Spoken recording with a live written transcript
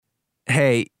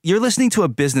Hey, you're listening to a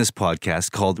business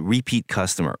podcast called Repeat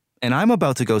Customer, and I'm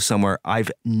about to go somewhere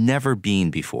I've never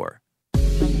been before.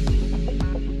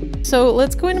 So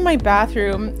let's go into my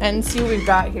bathroom and see what we've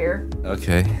got here.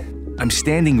 Okay. I'm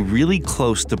standing really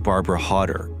close to Barbara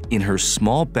Hodder in her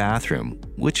small bathroom,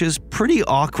 which is pretty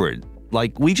awkward.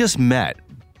 Like, we just met,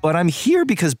 but I'm here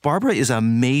because Barbara is a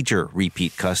major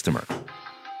repeat customer.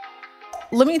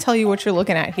 Let me tell you what you're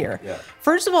looking at here.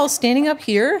 First of all, standing up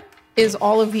here is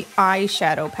all of the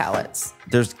eyeshadow palettes.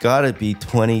 There's got to be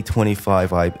 20, 25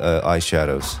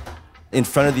 eyeshadows. In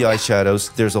front of the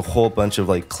eyeshadows, there's a whole bunch of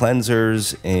like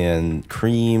cleansers and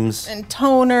creams. And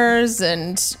toners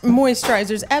and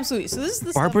moisturizers. Absolutely. So this is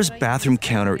the Barbara's bathroom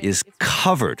counter is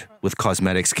covered with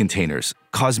cosmetics containers.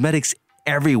 Cosmetics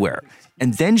everywhere.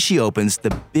 And then she opens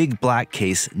the big black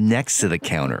case next to the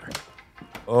counter.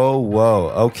 Oh, whoa.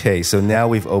 Okay, so now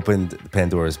we've opened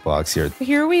Pandora's box here.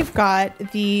 Here we've got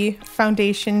the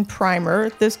foundation primer.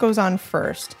 This goes on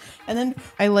first. And then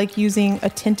I like using a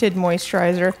tinted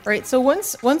moisturizer. All right, so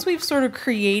once we've sort of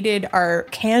created our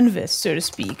canvas, so to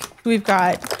speak, we've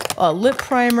got a lip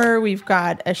primer, we've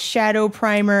got a shadow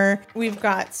primer, we've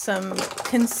got some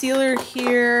concealer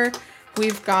here,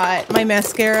 we've got my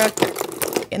mascara.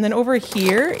 And then over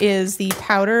here is the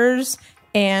powders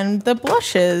and the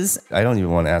blushes. I don't even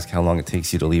want to ask how long it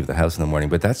takes you to leave the house in the morning,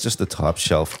 but that's just the top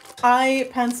shelf. Eye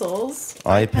pencils.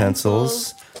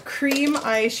 Cream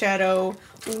eyeshadow.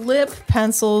 Lip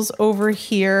pencils over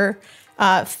here.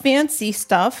 Fancy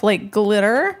stuff like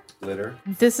glitter.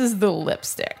 This is the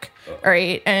lipstick. All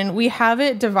right. And we have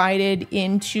it divided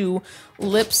into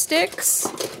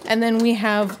lipsticks. And then we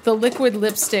have the liquid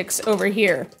lipsticks over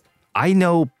here. I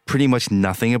know pretty much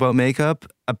nothing about makeup.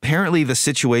 Apparently, the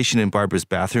situation in Barbara's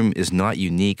bathroom is not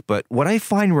unique, but what I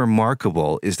find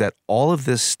remarkable is that all of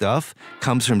this stuff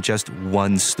comes from just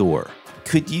one store.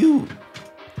 Don't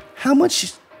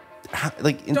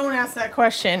ask that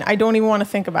question. I don't even want to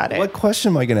think about it. What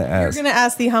question am I going to ask? You're going to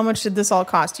ask how much did this all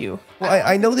cost you? Well,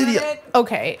 I know that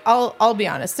Okay, I'll be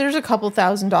honest. There's a couple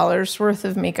 $1,000s worth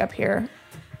of makeup here.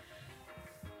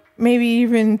 Maybe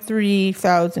even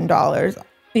 $3,000.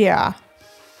 Yeah.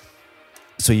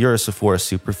 So you're a Sephora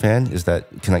super fan? Is that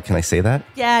can I say that?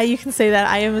 Yeah, you can say that.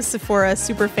 I am a Sephora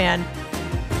super fan.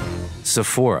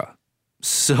 Sephora.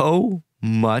 So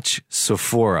much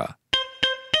Sephora.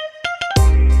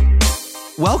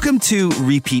 Welcome to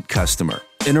Repeat Customer,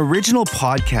 an original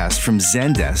podcast from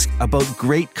Zendesk about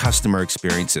great customer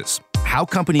experiences, how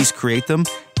companies create them,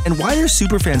 and why their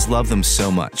superfans love them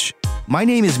so much. My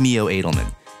name is Mio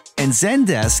Edelman. And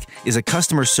Zendesk is a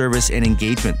customer service and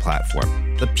engagement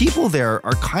platform. The people there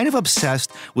are kind of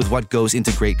obsessed with what goes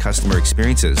into great customer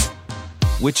experiences,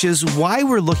 which is why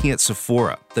we're looking at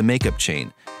Sephora, the makeup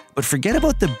chain. But forget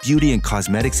about the beauty and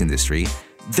cosmetics industry.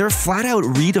 They're flat out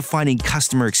redefining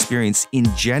customer experience in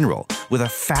general with a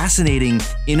fascinating,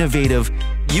 innovative,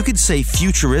 you could say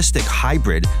futuristic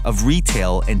hybrid of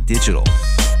retail and digital.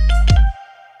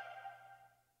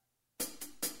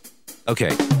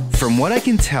 Okay, from what I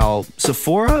can tell,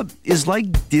 Sephora is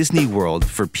like Disney World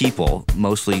for people,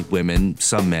 mostly women,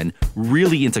 some men,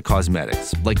 really into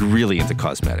cosmetics, like really into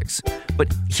cosmetics.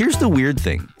 But here's the weird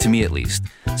thing, to me at least.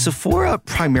 Sephora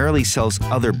primarily sells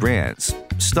other brands,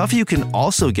 stuff you can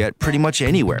also get pretty much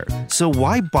anywhere. So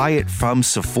why buy it from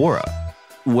Sephora?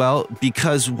 Well,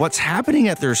 because what's happening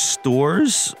at their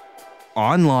stores,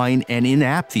 online, and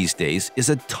in-app these days is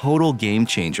a total game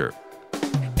changer.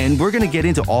 And we're going to get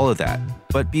into all of that.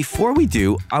 But before we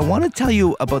do, I want to tell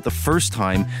you about the first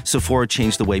time Sephora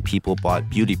changed the way people bought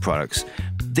beauty products.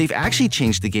 They've actually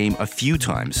changed the game a few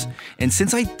times. And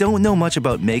since I don't know much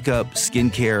about makeup,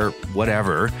 skincare,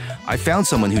 whatever, I found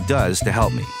someone who does to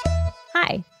help me.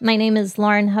 Hi, my name is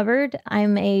Lauren Hubbard.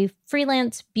 I'm a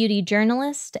freelance beauty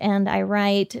journalist, and I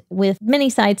write with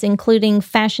many sites, including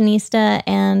Fashionista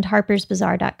and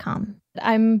Harper'sBazaar.com.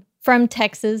 I'm from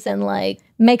Texas, and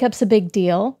makeup's a big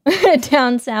deal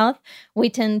down south. We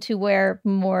tend to wear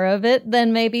more of it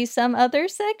than maybe some other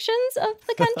sections of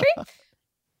the country.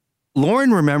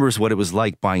 Lauren remembers what it was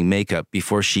like buying makeup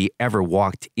before she ever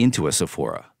walked into a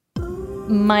Sephora.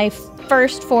 My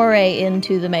first foray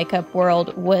into the makeup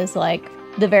world was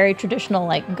the very traditional,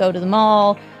 go to the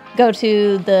mall, go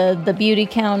to the beauty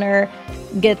counter,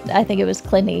 I think it was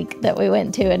Clinique that we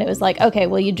went to, and it was okay,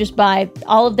 well, you just buy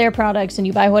all of their products and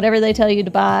you buy whatever they tell you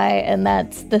to buy, and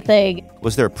that's the thing.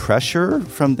 Was there pressure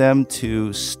from them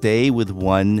to stay with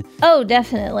one? Oh,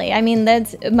 definitely. I mean,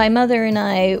 that's my mother and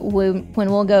I, when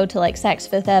we'll go to Saks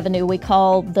Fifth Avenue, we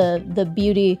call the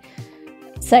beauty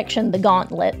section, the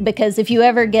gauntlet, because if you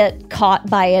ever get caught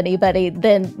by anybody,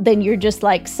 then you're just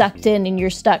like sucked in and you're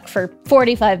stuck for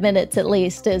 45 minutes at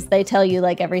least as they tell you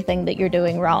like everything that you're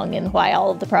doing wrong and why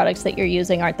all of the products that you're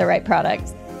using aren't the right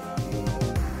products.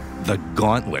 The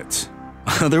Gauntlet,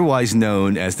 otherwise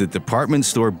known as the department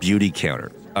store beauty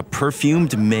counter, a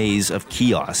perfumed maze of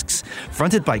kiosks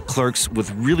fronted by clerks with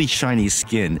really shiny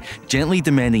skin, gently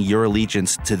demanding your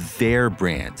allegiance to their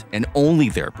brand and only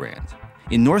their brand.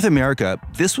 In North America,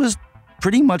 this was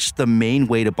pretty much the main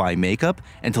way to buy makeup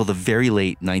until the very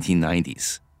late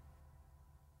 1990s.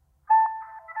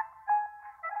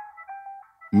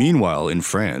 Meanwhile, in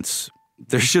France,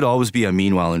 there should always be a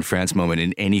meanwhile in France moment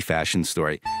in any fashion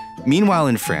story. Meanwhile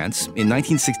in France, in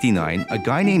 1969, a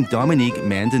guy named Dominique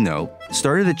Mandenot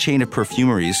started a chain of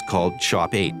perfumeries called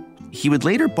Shop 8. He would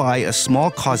later buy a small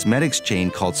cosmetics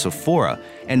chain called Sephora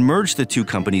and merge the two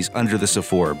companies under the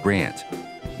Sephora brand.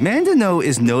 Mandenot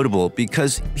is notable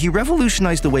because he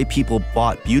revolutionized the way people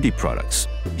bought beauty products.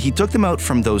 He took them out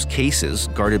from those cases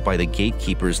guarded by the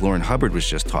gatekeepers Lauren Hubbard was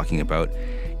just talking about,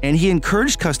 and he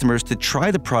encouraged customers to try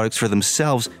the products for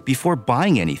themselves before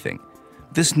buying anything.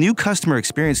 This new customer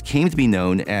experience came to be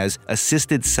known as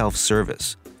assisted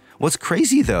self-service. What's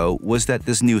crazy, though, was that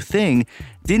this new thing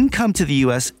didn't come to the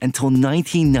US until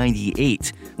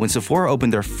 1998, when Sephora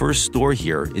opened their first store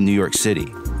here in New York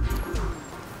City.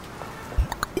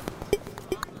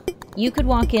 You could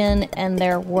walk in and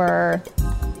there were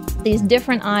these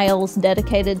different aisles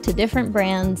dedicated to different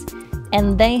brands,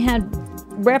 and they had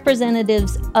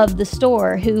representatives of the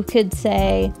store who could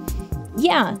say,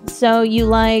 yeah, so you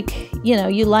like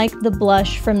the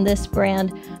blush from this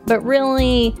brand, but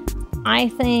really, I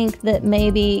think that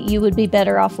maybe you would be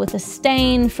better off with a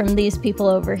stain from these people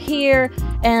over here.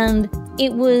 And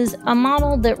it was a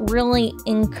model that really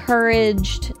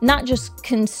encouraged not just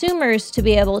consumers to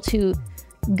be able to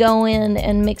go in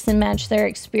and mix and match their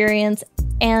experience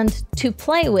and to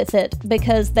play with it,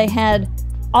 because they had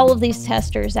all of these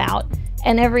testers out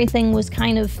and everything was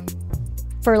kind of,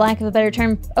 for lack of a better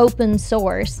term, open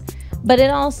source. But it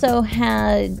also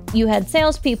you had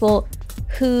salespeople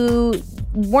who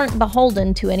weren't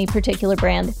beholden to any particular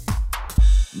brand.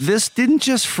 This didn't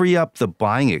just free up the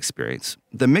buying experience.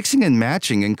 The mixing and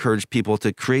matching encouraged people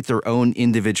to create their own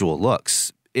individual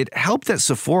looks. It helped that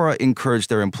Sephora encouraged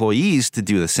their employees to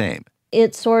do the same.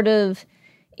 It sort of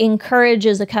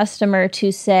encourages a customer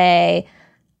to say,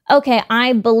 okay,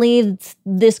 I believe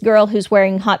this girl who's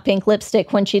wearing hot pink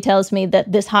lipstick when she tells me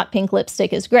that this hot pink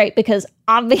lipstick is great, because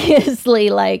obviously,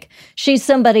 like, she's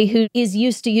somebody who is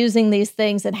used to using these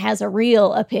things and has a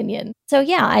real opinion. So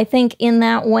yeah, I think in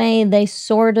that way, they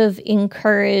sort of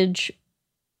encourage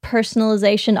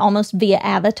personalization almost via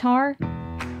avatar.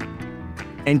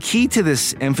 And key to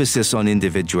this emphasis on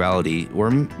individuality, or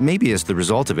maybe as the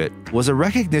result of it, was a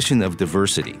recognition of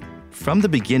diversity. From the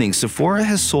beginning, Sephora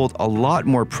has sold a lot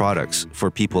more products for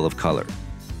people of color.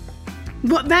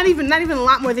 Well, not even a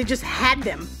lot more, they just had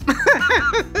them.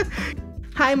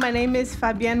 Hi, my name is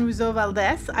Fabienne Rousseau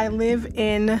Valdez. I live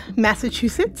in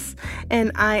Massachusetts,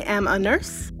 and I am a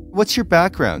nurse. What's your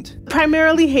background?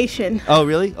 Primarily Haitian. Oh,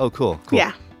 really? Oh, cool.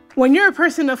 Yeah. When you're a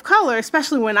person of color,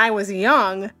 especially when I was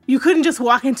young, you couldn't just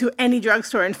walk into any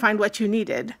drugstore and find what you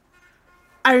needed.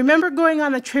 I remember going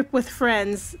on a trip with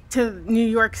friends to New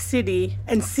York City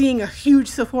and seeing a huge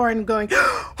Sephora and going,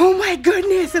 oh my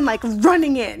goodness, and like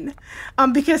running in.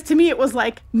 Because to me it was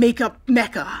like makeup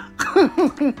mecca.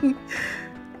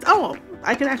 Oh,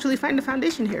 I can actually find a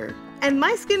foundation here. And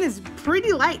my skin is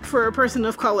pretty light for a person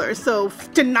of color, so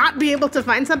to not be able to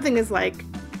find something is like,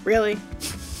 really?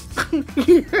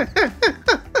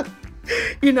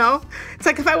 You know, it's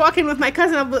like if I walk in with my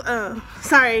cousin, I'll be,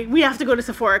 sorry, we have to go to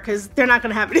Sephora because they're not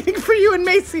going to have anything for you in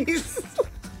Macy's.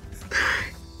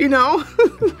 You know?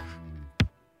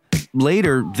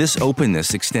 Later, this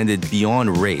openness extended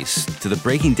beyond race to the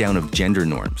breaking down of gender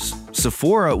norms.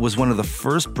 Sephora was one of the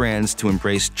first brands to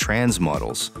embrace trans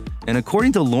models. And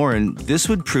according to Lauren, this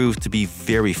would prove to be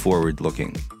very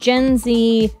forward-looking. Gen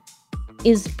Z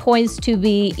is poised to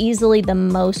be easily the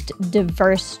most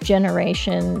diverse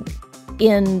generation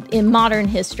in modern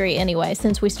history anyway,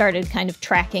 since we started kind of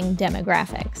tracking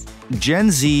demographics.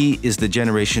 Gen Z is the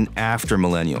generation after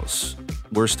millennials.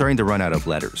 We're starting to run out of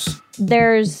letters.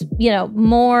 There's,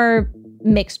 more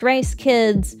mixed race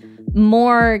kids,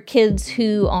 more kids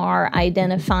who are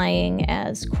identifying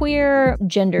as queer,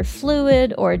 gender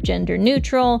fluid, or gender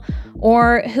neutral,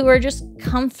 or who are just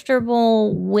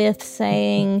comfortable with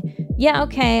saying, yeah,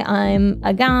 okay, I'm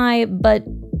a guy, but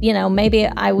maybe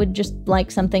I would just like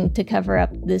something to cover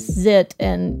up this zit,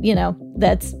 and,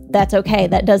 that's okay.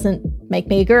 That doesn't make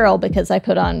me a girl because I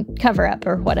put on cover up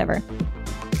or whatever.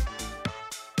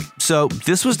 So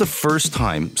this was the first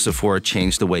time Sephora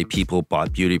changed the way people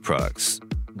bought beauty products.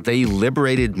 They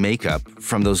liberated makeup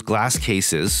from those glass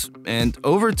cases, and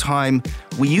over time,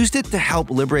 we used it to help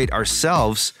liberate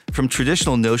ourselves from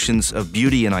traditional notions of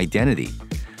beauty and identity.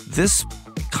 This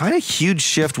kind of huge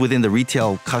shift within the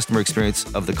retail customer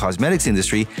experience of the cosmetics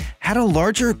industry had a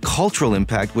larger cultural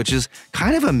impact, which is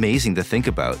kind of amazing to think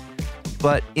about.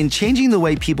 But in changing the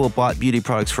way people bought beauty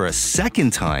products for a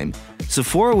second time,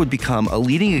 Sephora would become a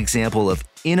leading example of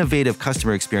innovative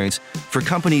customer experience for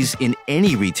companies in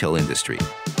any retail industry.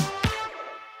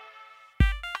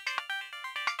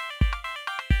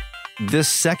 This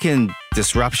second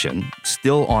disruption,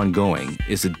 still ongoing,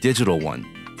 is a digital one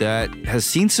that has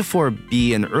seen Sephora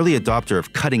be an early adopter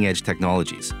of cutting-edge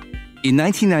technologies. In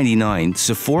 1999,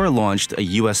 Sephora launched a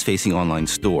US-facing online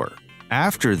store.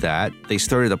 After that, they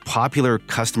started a popular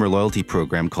customer loyalty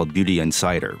program called Beauty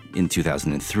Insider in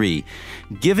 2003,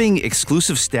 giving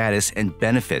exclusive status and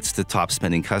benefits to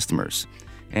top-spending customers.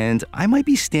 And I might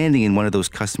be standing in one of those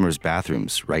customers'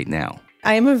 bathrooms right now.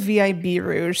 I am a VIB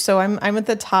Rouge, so I'm at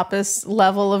the toppest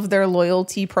level of their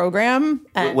loyalty program.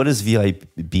 What does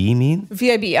VIB mean?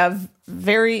 VIB,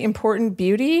 very important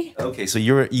beauty. Okay, so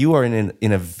you are in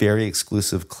a very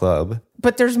exclusive club.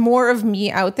 But there's more of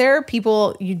me out there,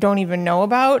 people you don't even know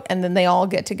about, and then they all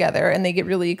get together and they get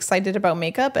really excited about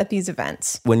makeup at these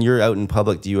events. When you're out in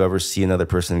public, do you ever see another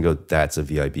person and go, that's a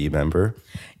VIB member?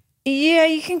 Yeah,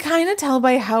 you can kind of tell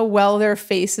by how well their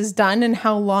face is done and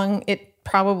how long it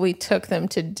probably took them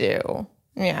to do.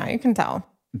 Yeah, you can tell.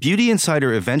 Beauty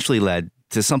Insider eventually led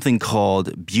to something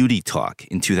called Beauty Talk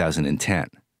in 2010.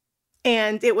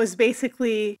 And it was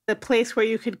basically the place where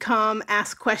you could come,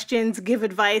 ask questions, give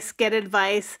advice, get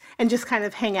advice, and just kind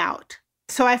of hang out.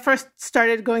 So I first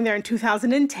started going there in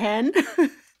 2010.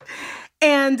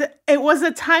 And it was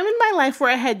a time in my life where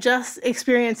I had just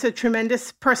experienced a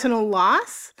tremendous personal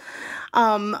loss.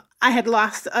 I had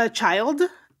lost a child.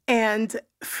 And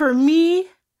for me,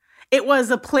 it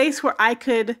was a place where I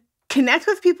could connect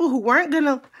with people who weren't going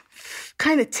to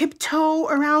kind of tiptoe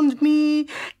around me,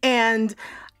 and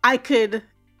I could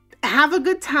have a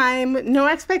good time, no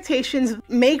expectations,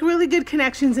 make really good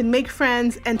connections and make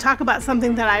friends and talk about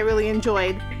something that I really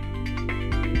enjoyed.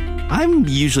 I'm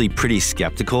usually pretty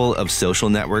skeptical of social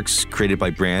networks created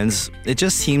by brands. It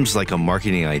just seems like a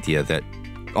marketing idea that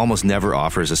almost never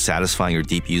offers a satisfying or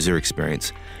deep user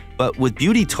experience. But with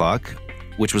Beauty Talk,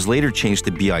 which was later changed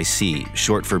to BIC,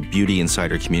 short for Beauty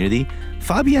Insider Community,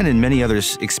 Fabienne and many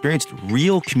others experienced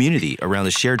real community around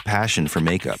a shared passion for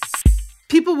makeup.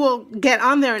 People will get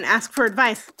on there and ask for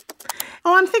advice.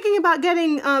 Oh, I'm thinking about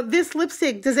getting this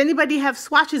lipstick. Does anybody have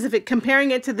swatches of it,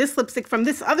 comparing it to this lipstick from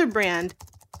this other brand?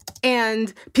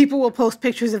 And people will post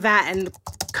pictures of that and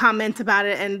comment about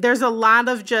it. And there's a lot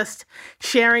of just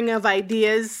sharing of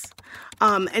ideas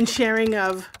and sharing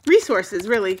of resources,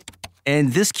 really.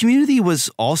 And this community was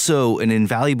also an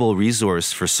invaluable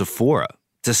resource for Sephora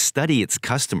to study its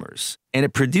customers. And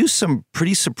it produced some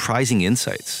pretty surprising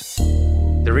insights.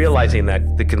 They're realizing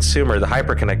that the consumer, the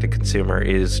hyper-connected consumer,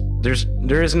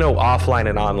 there is no offline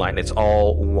and online. It's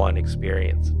all one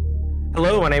experience.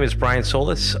 Hello, my name is Brian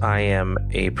Solis. I am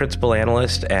a principal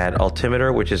analyst at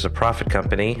Altimeter, which is a profit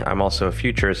company. I'm also a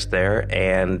futurist there,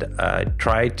 and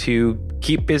try to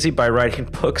keep busy by writing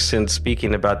books and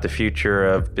speaking about the future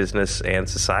of business and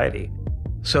society.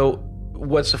 So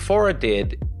what Sephora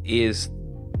did is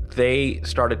they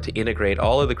started to integrate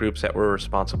all of the groups that were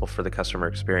responsible for the customer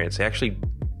experience. They actually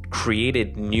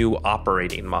created new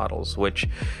operating models, which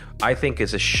I think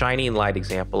is a shining light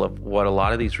example of what a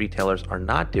lot of these retailers are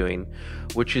not doing,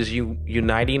 which is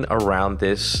uniting around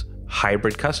this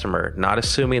hybrid customer, not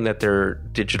assuming that they're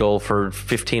digital for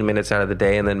 15 minutes out of the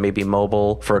day and then maybe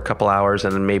mobile for a couple hours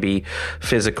and then maybe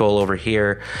physical over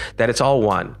here, that it's all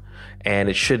one. And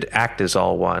it should act as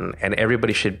all one. And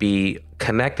everybody should be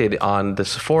connected on the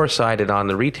Sephora side and on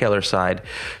the retailer side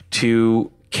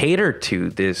to cater to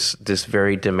this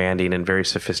very demanding and very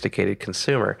sophisticated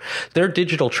consumer. Their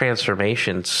digital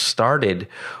transformation started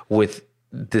with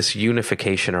this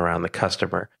unification around the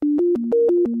customer.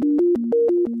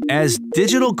 As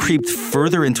digital creeped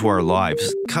further into our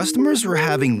lives, customers were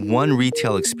having one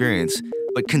retail experience,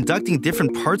 but conducting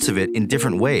different parts of it in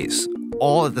different ways,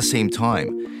 all at the same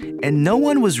time. And no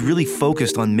one was really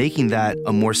focused on making that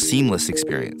a more seamless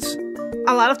experience.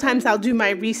 A lot of times I'll do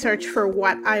my research for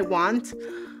what I want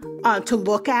to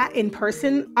look at in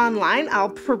person online. I'll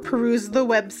peruse the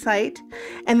website,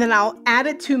 and then I'll add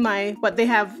it to my, what they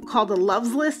have called a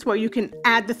loves list, where you can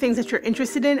add the things that you're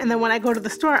interested in. And then when I go to the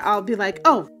store, I'll be like,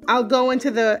 oh, I'll go into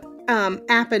the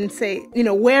app and say,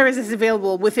 where is this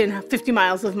available within 50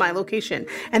 miles of my location?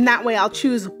 And that way I'll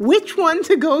choose which one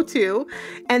to go to.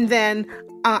 And then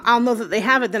I'll know that they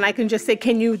have it. Then I can just say,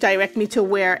 can you direct me to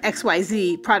where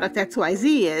product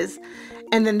XYZ is?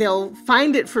 And then they'll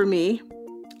find it for me.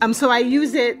 So I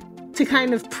use it to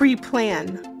kind of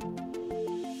pre-plan.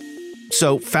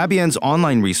 So Fabienne's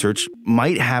online research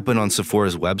might happen on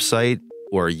Sephora's website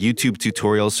or YouTube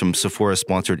tutorials from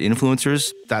Sephora-sponsored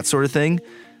influencers, that sort of thing.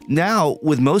 Now,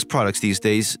 with most products these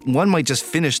days, one might just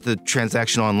finish the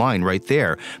transaction online right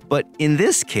there. But in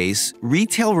this case,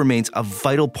 retail remains a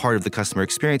vital part of the customer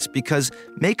experience because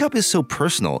makeup is so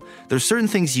personal. There's certain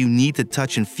things you need to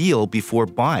touch and feel before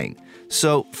buying.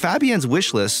 So Fabienne's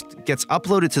wish list gets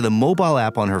uploaded to the mobile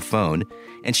app on her phone,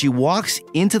 and she walks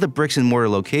into the bricks and mortar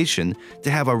location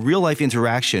to have a real-life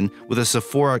interaction with a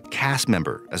Sephora cast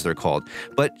member, as they're called.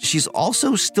 But she's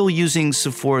also still using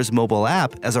Sephora's mobile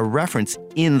app as a reference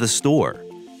in the store.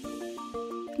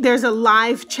 There's a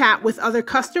live chat with other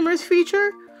customers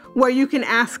feature where you can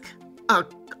ask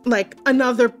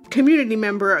another community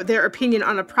member their opinion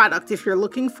on a product if you're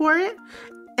looking for it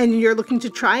and you're looking to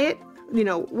try it.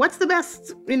 What's the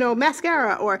best,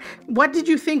 mascara, or what did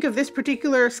you think of this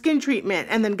particular skin treatment,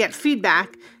 and then get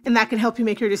feedback, and that can help you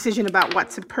make your decision about what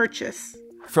to purchase.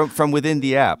 From within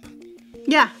the app?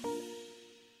 Yeah.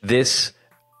 This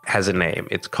has a name.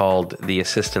 It's called the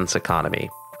assistance economy,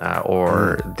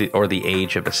 or the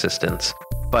age of assistance.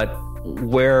 But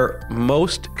where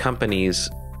most companies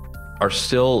are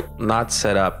still not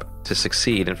set up to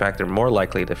succeed, in fact, they're more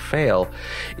likely to fail,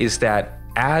 is that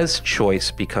as choice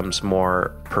becomes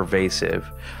more pervasive,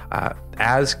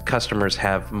 as customers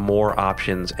have more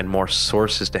options and more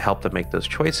sources to help them make those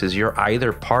choices, you're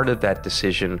either part of that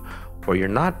decision or you're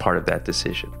not part of that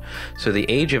decision. So the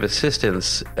age of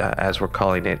assistance, as we're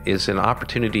calling it, is an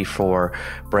opportunity for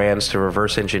brands to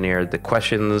reverse engineer the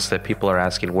questions that people are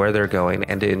asking, where they're going,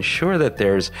 and to ensure that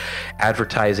there's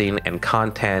advertising and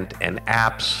content and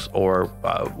apps or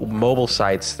mobile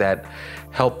sites that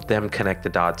help them connect the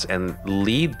dots and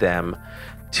lead them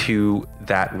to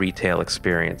that retail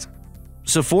experience.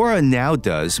 Sephora now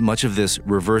does much of this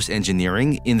reverse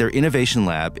engineering in their innovation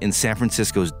lab in San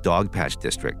Francisco's Dogpatch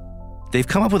district. They've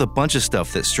come up with a bunch of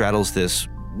stuff that straddles this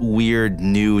weird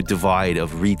new divide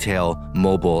of retail,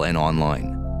 mobile, and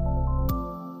online.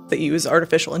 They use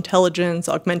artificial intelligence,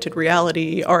 augmented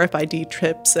reality, RFID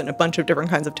chips, and a bunch of different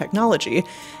kinds of technology.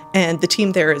 And the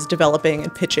team there is developing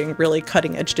and pitching really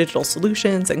cutting-edge digital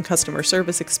solutions and customer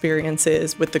service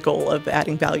experiences with the goal of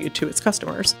adding value to its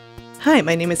customers. Hi,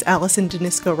 my name is Allison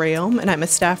Denisco-Rayom, and I'm a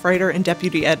staff writer and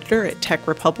deputy editor at Tech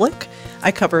Republic.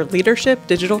 I cover leadership,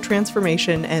 digital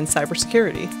transformation, and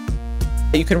cybersecurity.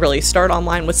 You can really start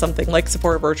online with something like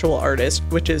Sephora Virtual Artist,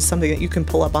 which is something that you can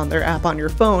pull up on their app on your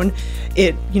phone.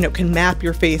 It, can map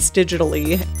your face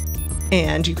digitally,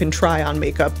 and you can try on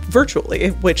makeup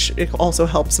virtually, which it also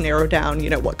helps narrow down,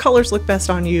 what colors look best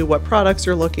on you, what products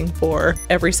you're looking for.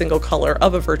 Every single color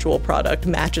of a virtual product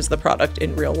matches the product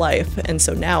in real life. And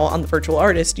so now on the Virtual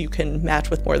Artist, you can match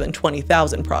with more than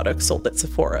 20,000 products sold at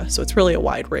Sephora. So it's really a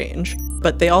wide range.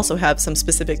 But they also have some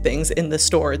specific things in the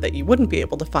store that you wouldn't be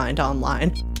able to find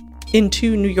online. In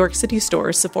 2 New York City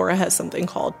stores, Sephora has something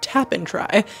called Tap and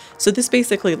Try. So this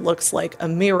basically looks like a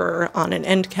mirror on an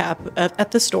end cap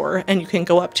at the store, and you can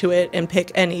go up to it and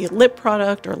pick any lip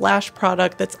product or lash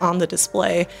product that's on the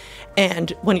display.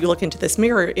 And when you look into this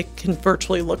mirror, it can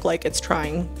virtually look like it's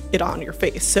trying it on your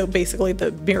face. So basically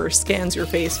the mirror scans your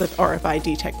face with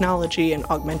RFID technology and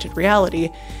augmented reality,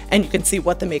 and you can see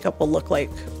what the makeup will look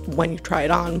like when you try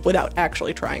it on without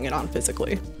actually trying it on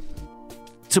physically.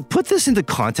 To put this into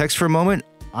context for a moment,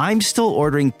 I'm still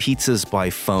ordering pizzas by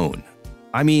phone.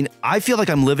 I mean, I feel like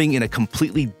I'm living in a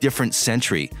completely different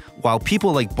century, while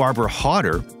people like Barbara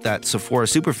Hodder, that Sephora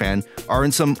superfan, are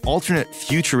in some alternate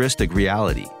futuristic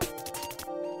reality.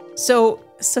 So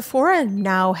Sephora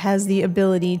now has the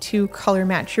ability to color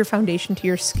match your foundation to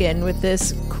your skin with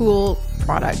this cool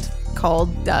product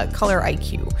called Color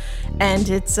IQ. And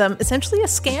it's essentially a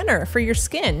scanner for your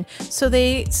skin. So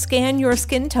they scan your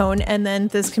skin tone, and then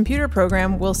this computer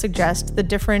program will suggest the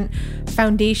different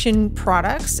foundation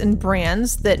products and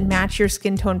brands that match your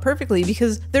skin tone perfectly,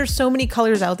 because there's so many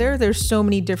colors out there. There's so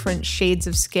many different shades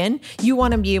of skin. You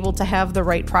want to be able to have the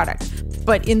right product.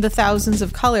 But in the thousands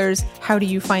of colors, how do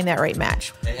you find that right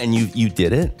match? And you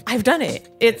did it? I've done it.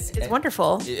 It's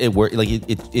wonderful. It worked. Like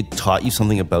it taught you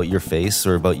something about your face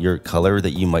or about your color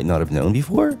that you might not have known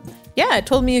before? Yeah, it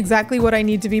told me exactly what I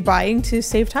need to be buying to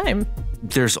save time.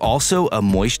 There's also a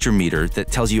moisture meter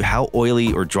that tells you how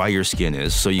oily or dry your skin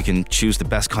is, so you can choose the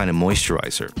best kind of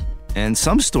moisturizer. And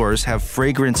some stores have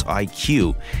Fragrance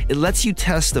IQ. It lets you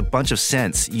test a bunch of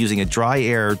scents using a dry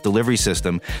air delivery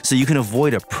system so you can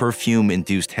avoid a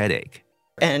perfume-induced headache.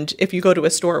 And if you go to a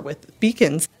store with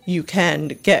beacons, you can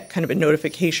get kind of a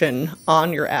notification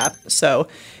on your app. So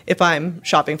if I'm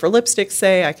shopping for lipsticks,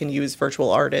 say, I can use Virtual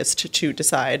Artist to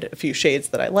decide a few shades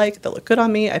that I like that look good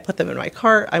on me. I put them in my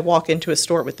cart. I walk into a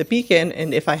store with the beacon,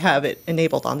 and if I have it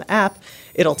enabled on the app,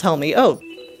 it'll tell me, oh,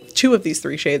 2 of these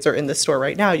 3 shades are in the store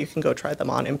right now. You can go try them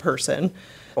on in person.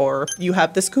 Or you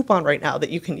have this coupon right now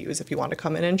that you can use if you want to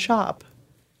come in and shop.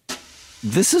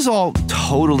 This is all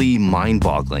totally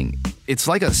mind-boggling. It's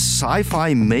like a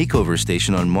sci-fi makeover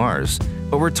station on Mars,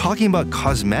 but we're talking about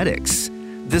cosmetics.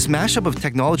 This mashup of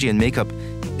technology and makeup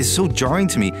is so jarring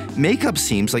to me. Makeup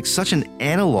seems like such an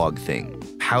analog thing.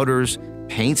 Powders,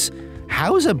 paints.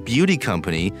 How is a beauty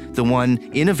company the one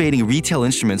innovating retail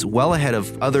instruments well ahead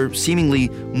of other seemingly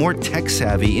more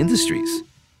tech-savvy industries?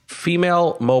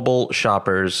 Female mobile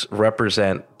shoppers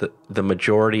represent the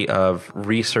majority of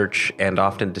research and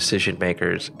often decision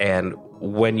makers. And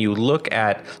when you look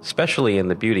at, especially in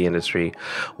the beauty industry,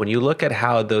 when you look at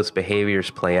how those behaviors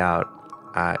play out,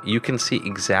 you can see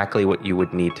exactly what you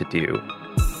would need to do.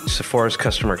 Sephora's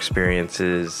customer experience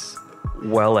is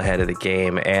well ahead of the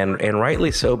game, and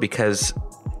rightly so, because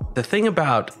the thing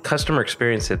about customer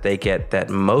experience that they get that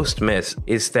most miss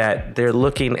is that they're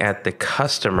looking at the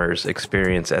customer's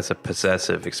experience as a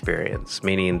possessive experience,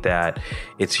 meaning that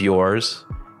it's yours,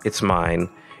 it's mine,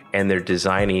 and they're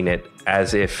designing it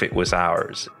as if it was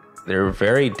ours. They're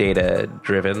very data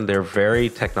driven, they're very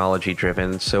technology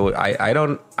driven. So I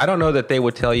don't know that they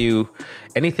would tell you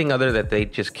anything other that they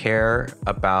just care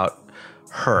about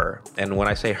her. And when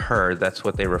I say her, that's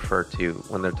what they refer to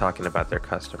when they're talking about their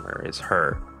customer, is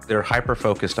her. They're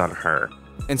hyper-focused on her.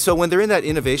 And so when they're in that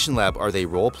innovation lab, are they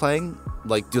role-playing?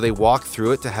 Like, do they walk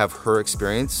through it to have her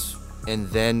experience and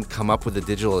then come up with the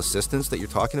digital assistants that you're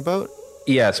talking about?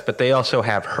 Yes, but they also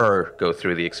have her go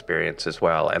through the experience as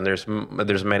well. And there's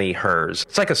many hers.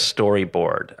 It's like a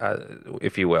storyboard,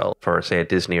 if you will, for, say, a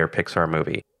Disney or Pixar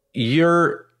movie.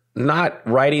 You're not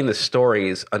writing the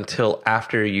stories until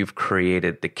after you've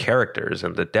created the characters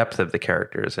and the depth of the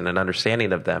characters and an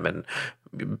understanding of them and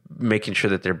making sure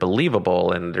that they're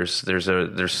believable, and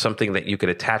there's something that you could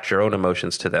attach your own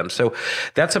emotions to them. So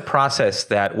that's a process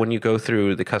that when you go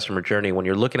through the customer journey, when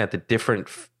you're looking at the different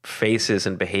faces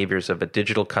and behaviors of a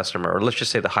digital customer, or let's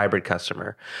just say the hybrid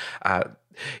customer,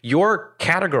 you're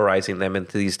categorizing them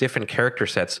into these different character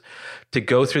sets to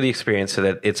go through the experience so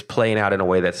that it's playing out in a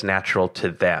way that's natural to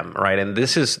them, right? And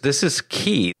this is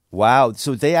key. Wow.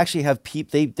 So they actually have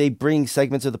they bring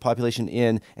segments of the population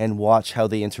in and watch how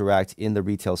they interact in the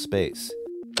retail space.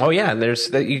 Oh yeah, and there's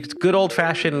good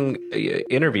old-fashioned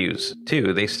interviews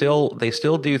too. They still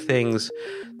do things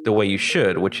the way you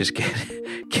should, which is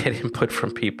get input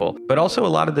from people. But also a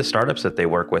lot of the startups that they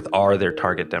work with are their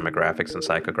target demographics and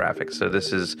psychographics. So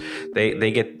this is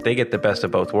they get the best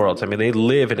of both worlds. I mean, they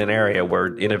live in an area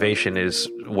where innovation is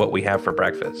what we have for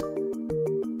breakfast.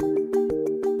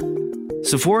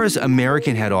 Sephora's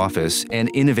American head office and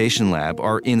innovation lab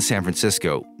are in San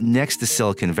Francisco, next to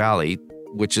Silicon Valley,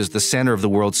 which is the center of the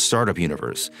world's startup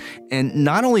universe. And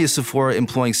not only is Sephora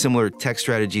employing similar tech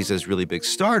strategies as really big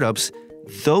startups,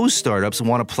 those startups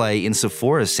want to play in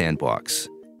Sephora's sandbox.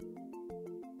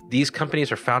 These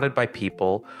companies are founded by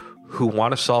people who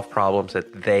want to solve problems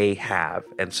that they have,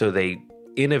 and so they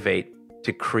innovate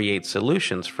to create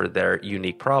solutions for their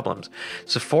unique problems.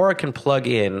 Sephora can plug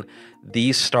in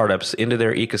these startups into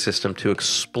their ecosystem to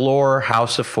explore how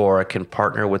Sephora can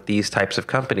partner with these types of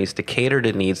companies to cater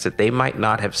to needs that they might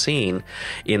not have seen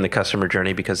in the customer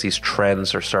journey, because these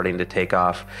trends are starting to take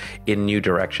off in new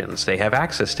directions. They have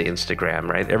access to Instagram,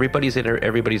 right? Everybody's in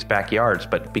everybody's backyards,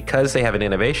 but because they have an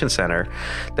innovation center,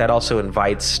 that also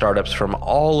invites startups from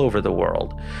all over the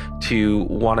world to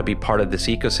want to be part of this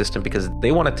ecosystem, because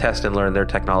they want to test and learn their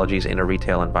technologies in a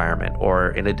retail environment or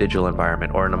in a digital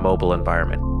environment or in a mobile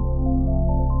environment.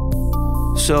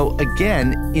 So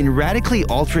again, in radically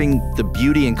altering the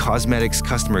beauty and cosmetics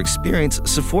customer experience,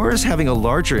 Sephora is having a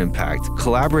larger impact,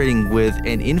 collaborating with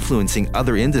and influencing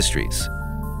other industries.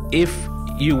 If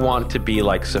you want to be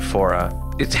like Sephora,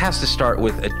 it has to start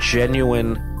with a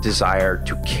genuine desire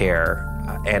to care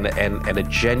and a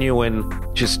genuine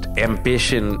just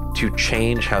ambition to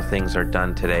change how things are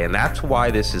done today. And that's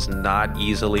why this is not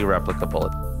easily replicable.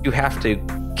 You have to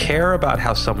care about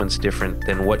how someone's different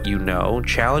than what you know,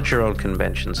 challenge your own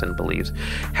conventions and beliefs,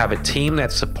 have a team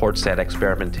that supports that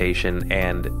experimentation,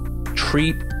 and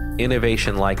treat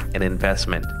innovation like an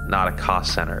investment, not a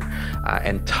cost center,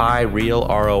 and tie real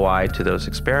ROI to those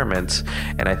experiments.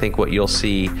 And I think what you'll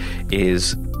see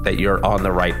is that you're on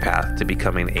the right path to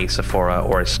becoming a Sephora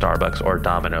or a Starbucks or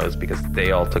Domino's, because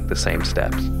they all took the same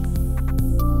steps.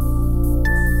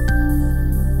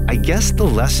 I guess the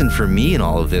lesson for me in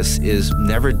all of this is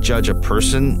never judge a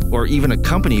person or even a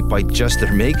company by just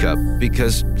their makeup,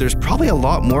 because there's probably a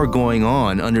lot more going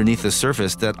on underneath the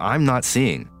surface that I'm not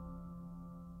seeing.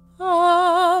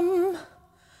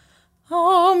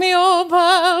 Mio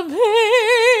bambino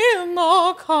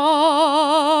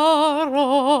caro.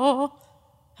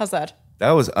 How's that?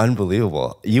 That was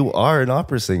unbelievable. You are an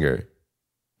opera singer.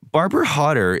 Barbara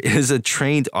Hodder is a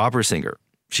trained opera singer.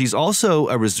 She's also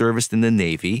a reservist in the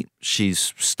Navy.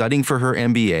 She's studying for her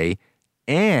MBA,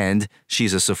 and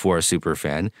she's a Sephora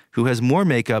superfan who has more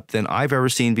makeup than I've ever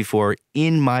seen before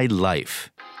in my life.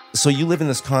 So you live in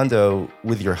this condo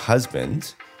with your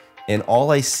husband, and all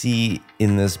I see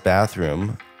in this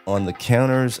bathroom, on the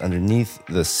counters, underneath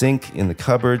the sink, in the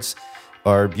cupboards,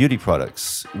 are beauty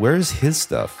products. Where's his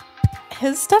stuff?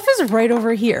 His stuff is right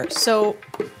over here. So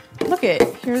look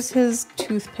here's his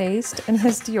toothpaste and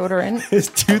his deodorant. His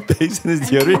toothpaste and his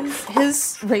deodorant?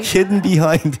 His razor.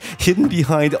 Hidden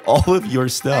behind all of your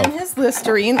stuff. And his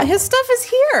Listerine. His stuff is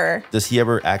here. Does he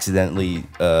ever accidentally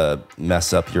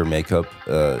mess up your makeup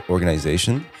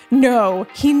organization? No,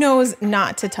 he knows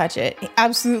not to touch it.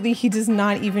 Absolutely, he does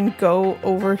not even go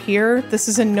over here. This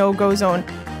is a no-go zone.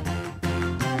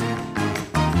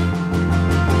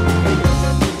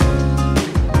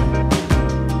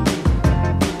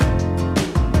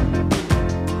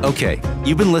 Okay,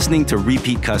 you've been listening to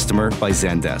Repeat Customer by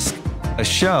Zendesk, a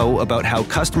show about how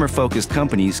customer-focused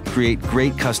companies create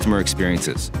great customer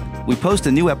experiences. We post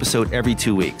a new episode every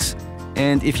 2 weeks.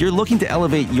 And if you're looking to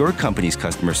elevate your company's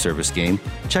customer service game,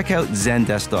 check out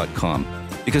Zendesk.com,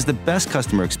 because the best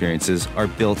customer experiences are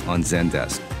built on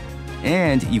Zendesk.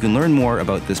 And you can learn more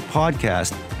about this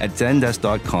podcast at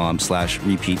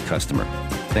Zendesk.com/repeatcustomer.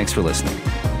 Thanks for listening.